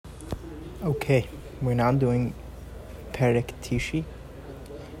Okay, we're now doing Perek Tishi,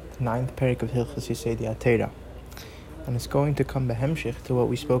 the 9th Perek of Hilchos Yesodei HaTorah, and it's going to come behemshich to what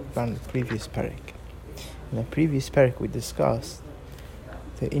we spoke about in the previous Perek. In the previous Perek we discussed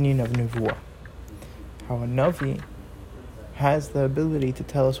the inyan of Nevuah, how a Navi has the ability to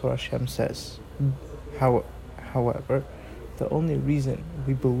tell us what Hashem says. However, the only reason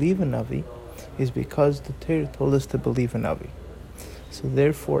we believe a Navi is because the Torah told us to believe a Navi. So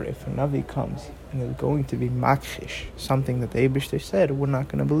therefore, if a Navi comes and is going to be makhish, something that the Eibishter said, we're not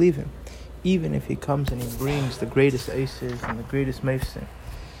going to believe him. Even if he comes and he brings the greatest aces and the greatest mefsin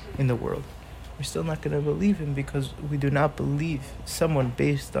in the world, we're still not going to believe him because we do not believe someone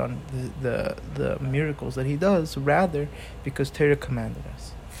based on the miracles that he does, rather because Torah commanded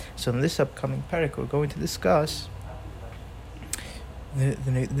us. So in this upcoming parak, we're going to discuss the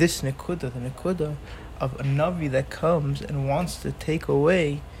nekuda of a Navi that comes and wants to take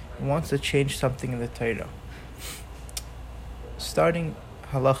away, wants to change something in the Torah. Starting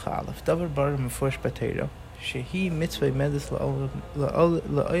halacha aleph, davar bar meforsh b'Torah, shehi mitzvah medes la'olam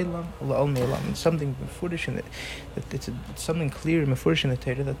me'olam. Something mefurish in it, that it's something clear mefurish in the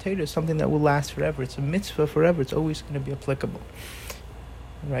Torah. The Torah is something that will last forever. It's a mitzvah forever. It's always going to be applicable,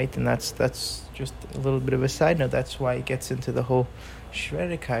 right? And that's just a little bit of a side note. That's why it gets into the whole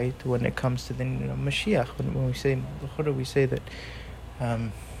shredikite when it comes to the Mashiach. When we say that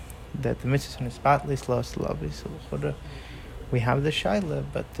that the mitzvah is spotless, lost love. So we have the shaila,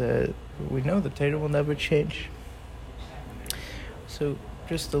 but we know the Torah will never change. So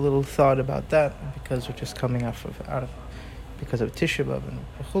just a little thought about that, because we're just coming because of Tisha B'av and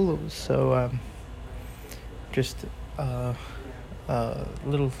B'chulu. So just a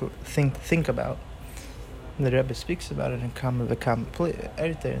little thing to think about. The Rebbe speaks about it in Kama V'Kama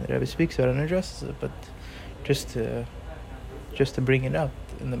Erter, and the Rebbe speaks about it and addresses it, but just to bring it up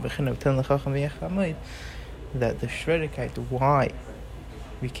in the Bechin of Ten L'Chacham V'Yechamayid, that the shredikite, why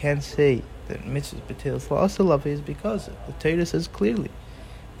we can't say that mitzvahs b'teil la'asalav is because the Torah says clearly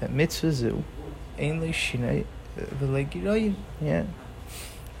that mitzvah zu ein le'shinei v'le'girayim. Yeah,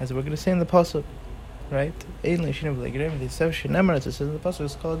 as we're going to say in the pasuk. Right? Ein le'shinei v'le'girayim. The sev shenemar, it says in the pasuk,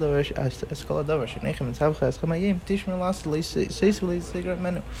 Eskol hadavar shenechem and tzavcha eschamayim tishmer l'asal le'seis v'le'seigrat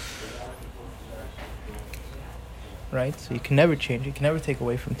menu. Right? So you can never change, you can never take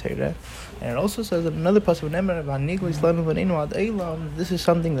away from Torah. And it also says that another pasuk, this is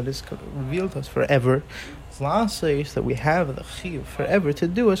something that is revealed to us forever. Says that we have the chiyuv forever to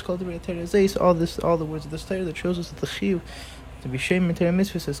do. It's called the Torah. All the words of this Torah that shows us that the chiyuv to be shem in Torah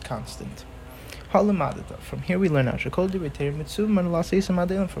mitzvahs is constant. From here we learn out.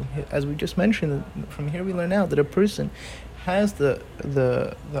 As we just mentioned, from here we learn out that a person has the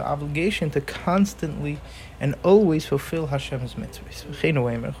obligation to constantly and always fulfill Hashem's mitzvahs.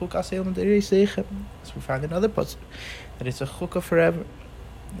 As we find another pasuk that it's a chukah forever.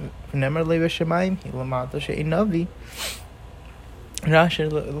 Now,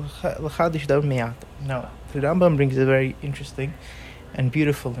 the Rambam brings a very interesting and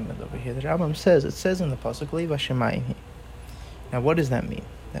beautiful limit over here. The Rambam says, it says in the pasuk, Leiva Shemayim. Now, what does that mean?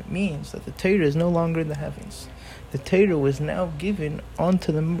 That means that the Torah is no longer in the heavens. The Torah was now given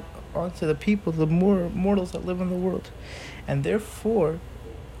onto the people, the mortals that live in the world, and therefore,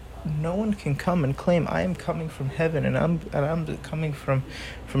 no one can come and claim I am coming from heaven and I'm coming from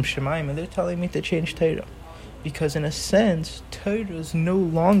Shemayim, and they're telling me to change Torah, because in a sense, Torah is no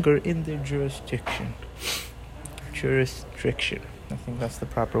longer in their jurisdiction. I think that's the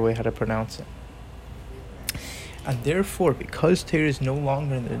proper way how to pronounce it. And therefore, because Torah is no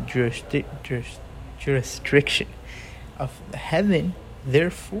longer in the jurisdiction of heaven,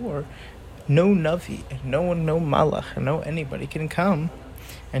 therefore, no Navi, and no Malach, and no anybody can come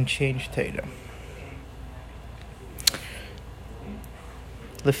and change Torah.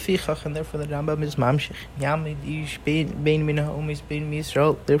 Lefichach, and therefore the Rambam is mamshich. Yamid ish bein min ha'omis bein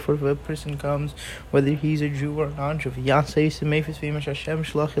Yisrael. Therefore, if a person comes, whether he's a Jew or a non-Jew,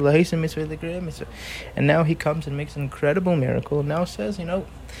 and now he comes and makes an incredible miracle, and now says,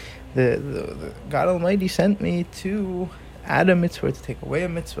 the God Almighty sent me to add a mitzvah, to take away a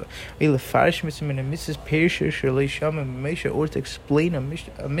mitzvah, or to explain a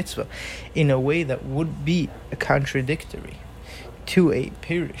mitzvah in a way that would be a contradictory to a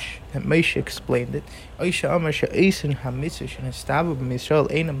pirish, that Moshe explained it, or he's going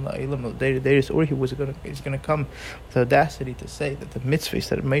to come with audacity to say that the mitzvahs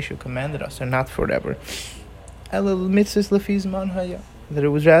that Moshe commanded us are not forever. That it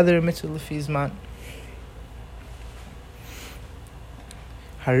was rather a mitzvah lefizman.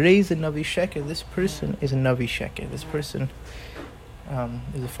 Harei is a Navi Sheker. This person is a Navi Sheker. This person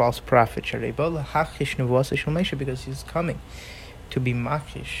is a false prophet. Because he's coming to be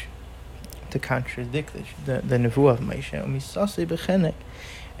makish, to contradict the nevuah of Moshe.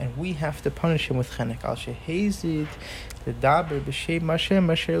 And we have to punish him with chenek. Al shehezid the daber b'shem Hashem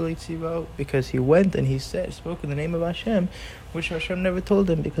asher leitzivah, because he went and he spoke in the name of Hashem, which Hashem never told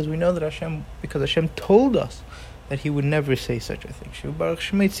him. Because we know that Hashem told us that he would never say such a thing. Now,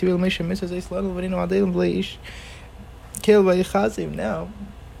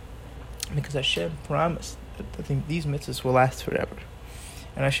 because Hashem promised that these mitzvahs will last forever.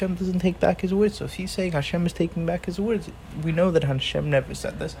 And Hashem doesn't take back his words. So if he's saying Hashem is taking back his words, we know that Hashem never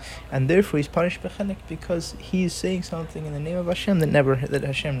said this. And therefore he's punished b'chenek, because he is saying something in the name of Hashem that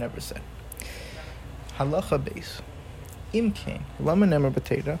Hashem never said. Halacha beis. Imkein. Lama nemer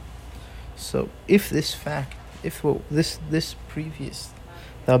b'teira. So if this fact, this previous,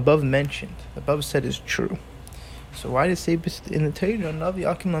 the above mentioned, the above said is true, so why does it say in the Torah, Navi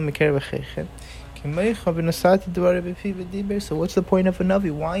akim la meker v'cheichem? So what's the point of a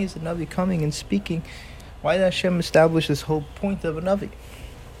Navi? Why is a Navi coming and speaking? Why did Hashem establish this whole point of a Navi?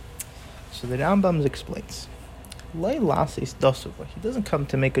 So the Rambam explains. He doesn't come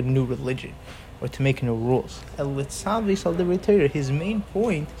to make a new religion or to make new rules. His main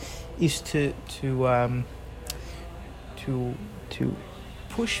point is to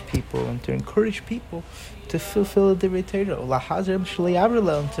push people and to encourage people to fulfill the Divrei Torah,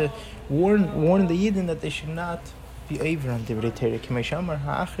 and to warn the Yidden that they should not be over on Divrei Torah.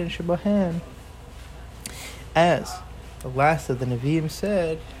 As the last of the Nevi'im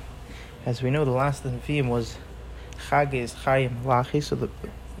said, as we know, the last of the Nevi'im was Chagez Chayim Malachi. So the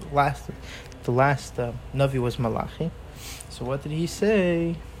last Navi was Malachi. So what did he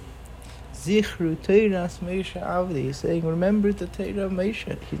say? Zichru Teiras Moshe Avdi. He's saying, remember the Torah of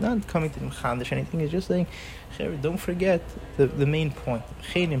Moshe. He's not coming to Mechadish anything. He's just saying, don't forget the main point.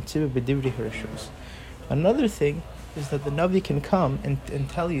 Another thing is that the Navi can come and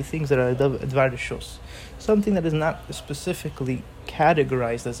tell you things that are Dvar Rishus, something that is not specifically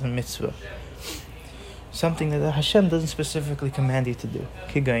categorized as a mitzvah, something that Hashem doesn't specifically command you to do.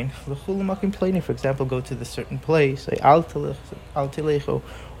 Kigain, for example, go to the certain place, say al tilecho,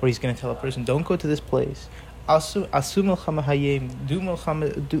 or he's going to tell a person, don't go to this place. Asu milchama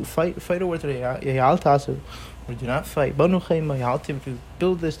hayim, fight a war today, or do not fight. Banu chayma,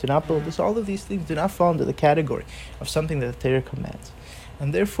 build this, do not build this. All of these things do not fall into the category of something that the Torah commands.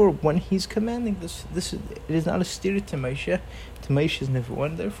 And therefore, when he's commanding this it is not a steer to Moshe's nevuah.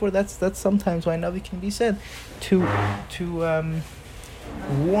 And therefore, that's sometimes why Navi can be said to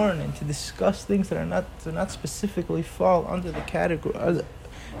warn and to discuss things that do not specifically fall under the category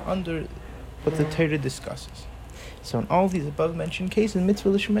under what the Torah discusses. So in all these above mentioned cases, mitzvah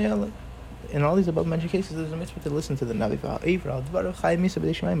l'shmei, in all these above mentioned cases, there's a mitzvah to listen to the Navi. A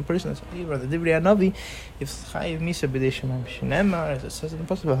person that's Eivra, the Divrei Navi, if Chayiv Misa b'dei Shemaim, Shneimar, as it says in the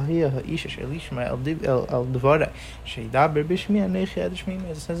Pasuk, Ha'isha she'lishma el Dvara, she'idaber b'shmi anechi ad shmimi,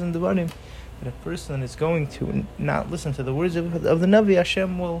 as it says in Devarim, that a person is going to not listen to the words of the Navi,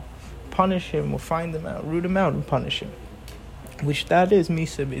 Hashem will punish him, will find him out, root him out, and punish him. Which that is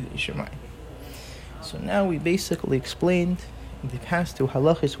Misa b'dei Shemaim. So now we basically explained in the past two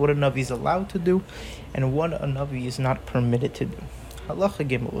halachas what a Navi is allowed to do and what a Navi is not permitted to do. Halacha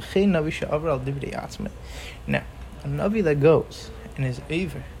Gimel, V'chein Navi she'avar al divrei atzmei. Now, a Navi that goes and is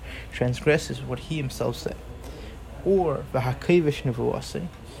over, transgresses what he himself said, or v'hakevish nevuasei,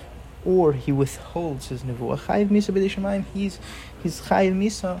 or he withholds his nevuah, chayiv misa b'dei shemayim, he's chayiv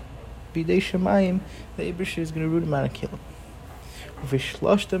misa b'dei shemayim, the Eibusher is going to root him out and kill him.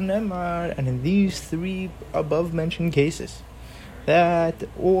 And in these three above mentioned cases, that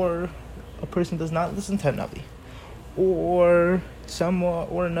or a person does not listen to a Navi, or a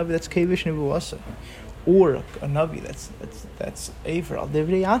Navi that's Kevish Nevuasa, or a Navi that's Eivra al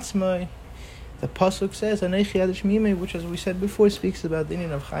Divrei Atzmai, the Pasuk says, Anechi ad shmimei, which, as we said before, speaks about the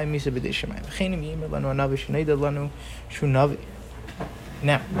Indian of Chayim Misa b'dei Shemayim. V'chenim yimer lanu anavi sheneda lanu shu Navi.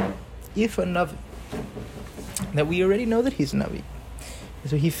 Now, if a Navi that we already know that he's a Navi,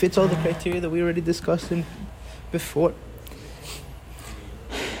 so he fits all the criteria that we already discussed before.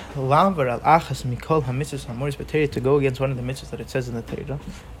 To go against one of the mitzvahs that it says in the Torah,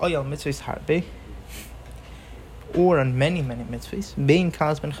 or on many mitzvahs, so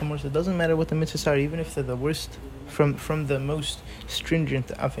it doesn't matter what the mitzvahs are, even if they're the worst from the most stringent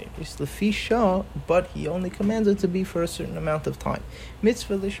averis. But he only commands it to be for a certain amount of time.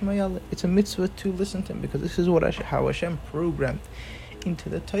 Mitzvah lishmayal, it's a mitzvah to listen to him, because this is how Hashem programmed into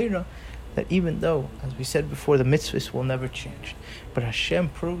the Torah, that even though, as we said before, the mitzvahs will never change, but Hashem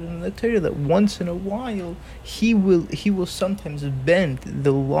proved in the Torah that once in a while He will sometimes bend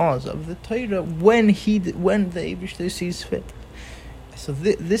the laws of the Torah when the Eibishter sees fit. So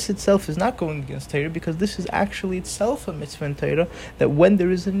this itself is not going against Torah, because this is actually itself a mitzvah in Torah, that when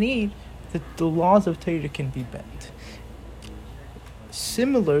there is a need, that the laws of Torah can be bent.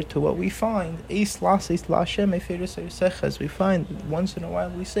 Similar to what we find, as we find once in a while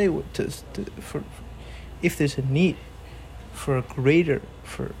we say, if there's a need for a greater,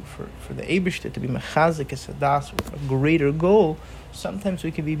 for the Eibishter to be mechazik esadas with a greater goal, sometimes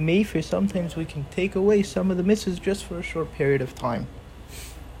we can be mefer, sometimes we can take away some of the mitzvahs just for a short period of time.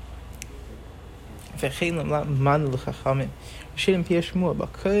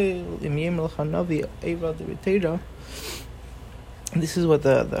 This is what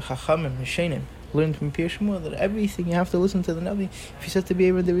the Chachamim, Mishenim, learned from Pir Shmuel, that everything you have to listen to the Navi if he says to be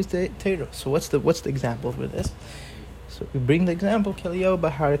able to the Torah. So what's the example for this? So we bring the example, Eliyahu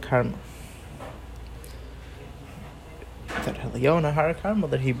Bahar Carmel. That Eliyahu in Har Carmel,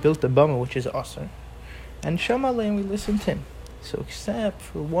 that he built a bama which is Asr, and Shamalei, and we listened to him. So except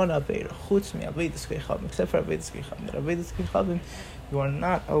for one Aveda, Chutz mi Avedas Kechavim, except for Avedas Kechavim, that Avedas Kechavim, you are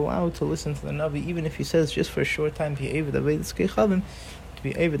not allowed to listen to the Navi, even if he says just for a short time, be Aved Avedas Kechavim, to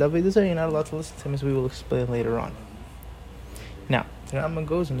be Aved Avedas Zeh, you're not allowed to listen to him, as we will explain later on. Now, the Rambam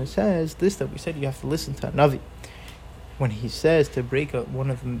goes and it says this, that we said you have to listen to a Navi. When he says to break up one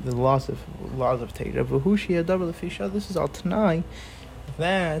of the laws of Torah, this is al Tanai,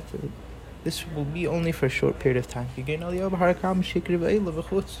 that this will be only for a short period of time. Just like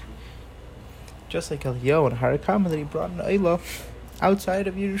Eliyahu and Harakam, that he brought an Eilah outside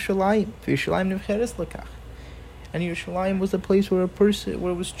of Yerushalayim. And Yerushalayim was the place where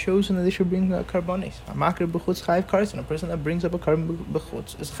it was chosen that they should bring karbanis. A person that brings up a carbon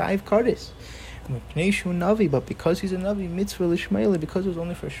b'chutz is chayiv karis. But because he's a Navi, mitzvah l'shmeili, because it was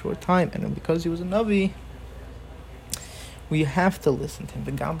only for a short time, and because he was a Navi, we have to listen to him.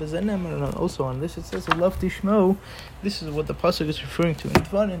 And also on this it says, "Love tishmo." This is what the pasuk is referring to in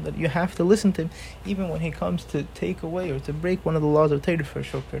Dvarim, that you have to listen to him even when he comes to take away or to break one of the laws of Torah for a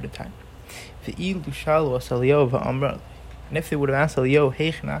short period of time. And if they would have asked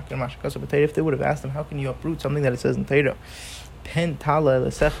Eliyahu, if they would have asked him, how can you uproot something that it says in Torah?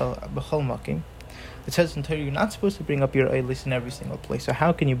 It says in Torah you're not supposed to bring up your eilis in every single place. So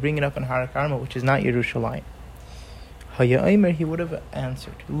how can you bring it up in Har Carmel, which is not Yerushalayim? He would have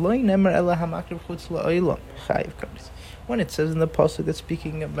answered, when it says in the pasuk that's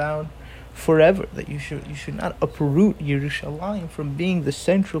speaking about forever, that you should not uproot Yerushalayim from being the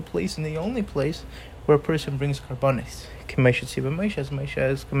central place and the only place where a person brings karbanis, as Moshe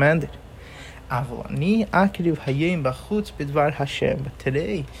has commanded. But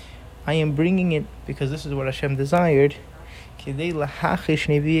today I am bringing it because this is what Hashem desired,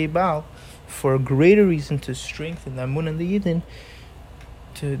 for a greater reason, to strengthen the Amun and the Yidden,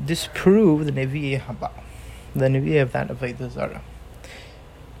 to disprove the Nevi'eh Haba, the Nevi'eh of that Avodah Zarah.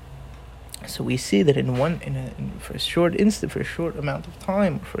 So we see that for a short amount of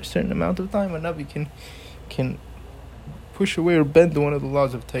time, for a certain amount of time, a Navi can push away or bend one of the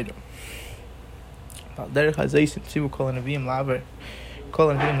laws of Torah. Therefore, if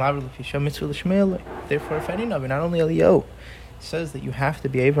any Navi, not only Eliyahu, says that you have to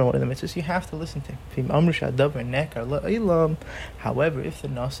be able one of the mitzvahs, you have to listen to him. However, if the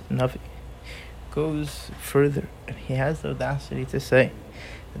Navi goes further and he has the audacity to say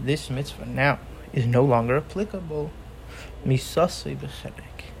that this mitzvah now is no longer applicable, he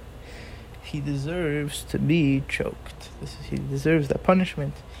deserves to be choked. He deserves that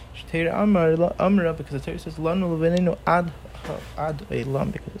punishment. Because the Torah says, because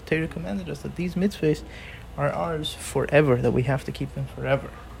the Torah commanded us that these mitzvahs are ours forever, that we have to keep them forever.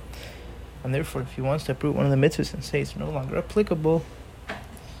 And therefore, if he wants to uproot one of the mitzvahs and say it's no longer applicable,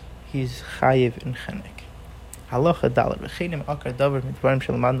 he's chayiv in chenek. Halacha dalar v'chenim akar davar mitvarim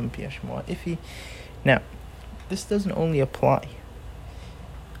shelamadnu pi hashmoah. Now, this doesn't only apply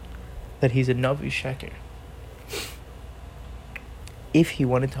that he's a navi sheker. If he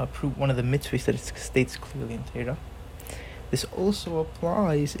wanted to uproot one of the mitzvahs that it states clearly in Torah, this also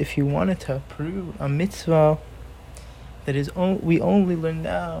applies if you wanted to uproot a mitzvah that we only learned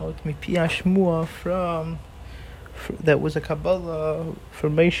out mipi hashmoah from that was a Kabbalah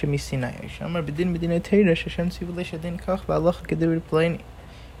from Moshe Misinai. Shamar b'din b'dinei Torah sheshem tzivu leishadin kach v'alacha k'divrei pleni.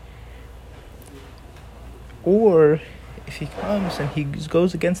 Or if he comes and he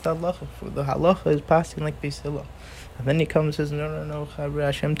goes against the halacha, for the halacha is passing like Beis Hillel, and then he comes and says, no,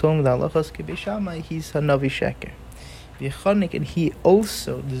 Hashem told me the halacha is k'bei Shammai, he's a navi sheker. v'yechanik, and he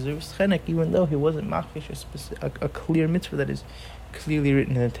also deserves chenek, even though he wasn't machvish a clear mitzvah that is clearly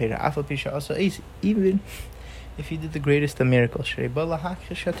written in the Torah. Afal pisha asa eis, even if he did the greatest of miracles,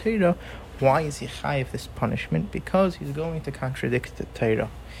 why is he chayiv this punishment? Because he's going to contradict the Torah.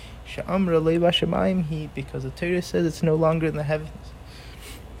 Because the Torah says it's no longer in the heavens.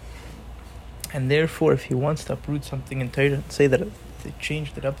 And therefore, if he wants to uproot something in Torah and say that they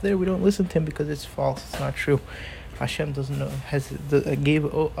changed it up there, we don't listen to him because it's false, it's not true. Hashem doesn't know, gave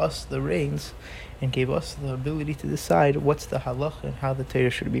us the reins and gave us the ability to decide what's the halacha and how the Torah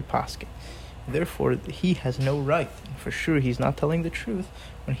should be paskin. Therefore, he has no right, and for sure he's not telling the truth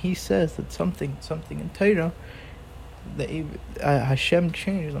when he says that something in Torah, Hashem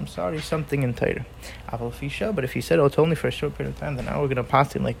changed, something in Torah. But if he said, it's only for a short period of time, then now we're going to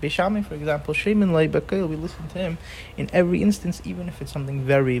pass him like Bishami, for example, Shemin Lai Bakayl, we listen to him in every instance, even if it's something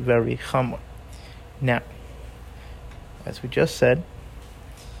very, very chamor. Now, as we just said,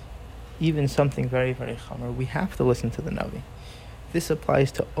 even something very, very chamor, we have to listen to the Navi. This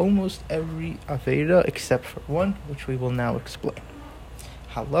applies to almost every Aveira except for one, which we will now explain.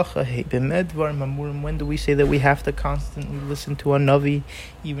 Halacha hey b'medvar mamurim. When do we say that we have to constantly listen to a Navi,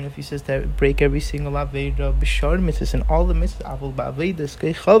 even if he says to break every single Aveira? B'shar mitzvahs, and all the mitzvahs, avol ba'aveidas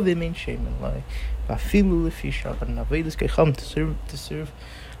keichavim ein shemen lai, v'afilu lefisha, but in aveidas keichavim, to serve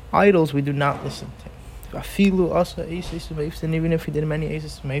idols, we do not listen to him. V'afilu asa eises meifs, and even if he did many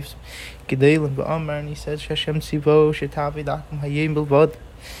eises meifs, gedelim ba'amar, and he says Hashem tzivo shetavi dakum hayim bilvad.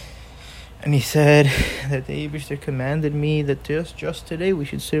 And he said that the Eibishter commanded me that just today we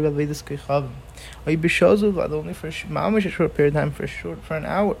should serve Avedas Keichavim. Only for a short period of time, for an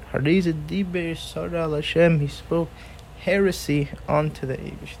hour. He spoke heresy onto the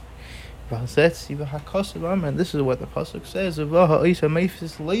Eibishter. And this is what the pasuk says: if the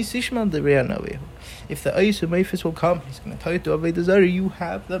Eis Meifis will come, he's going to tell you to Avodah Zarah, you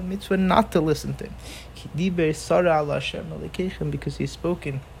have the mitzvah not to listen to him. Because he's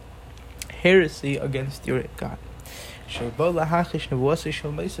spoken heresy against your God. Because he's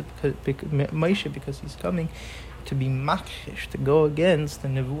coming to be makhish, to go against the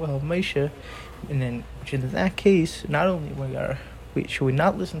nevuah of Moshe, and then, which in that case, not only should we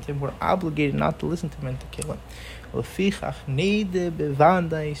not listen to him, we're obligated not to listen to him and to kill him.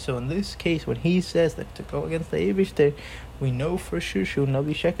 So in this case, when he says that to go against the Eibishter, we know for sure he's a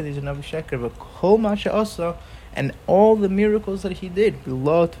Navi Sheker, but Kol Masha Asa, and all the miracles that he did, he did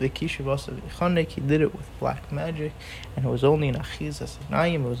it with black magic, and it was only an achizas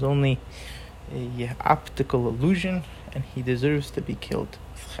inayim, it was only a optical illusion, and he deserves to be killed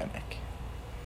with chenek.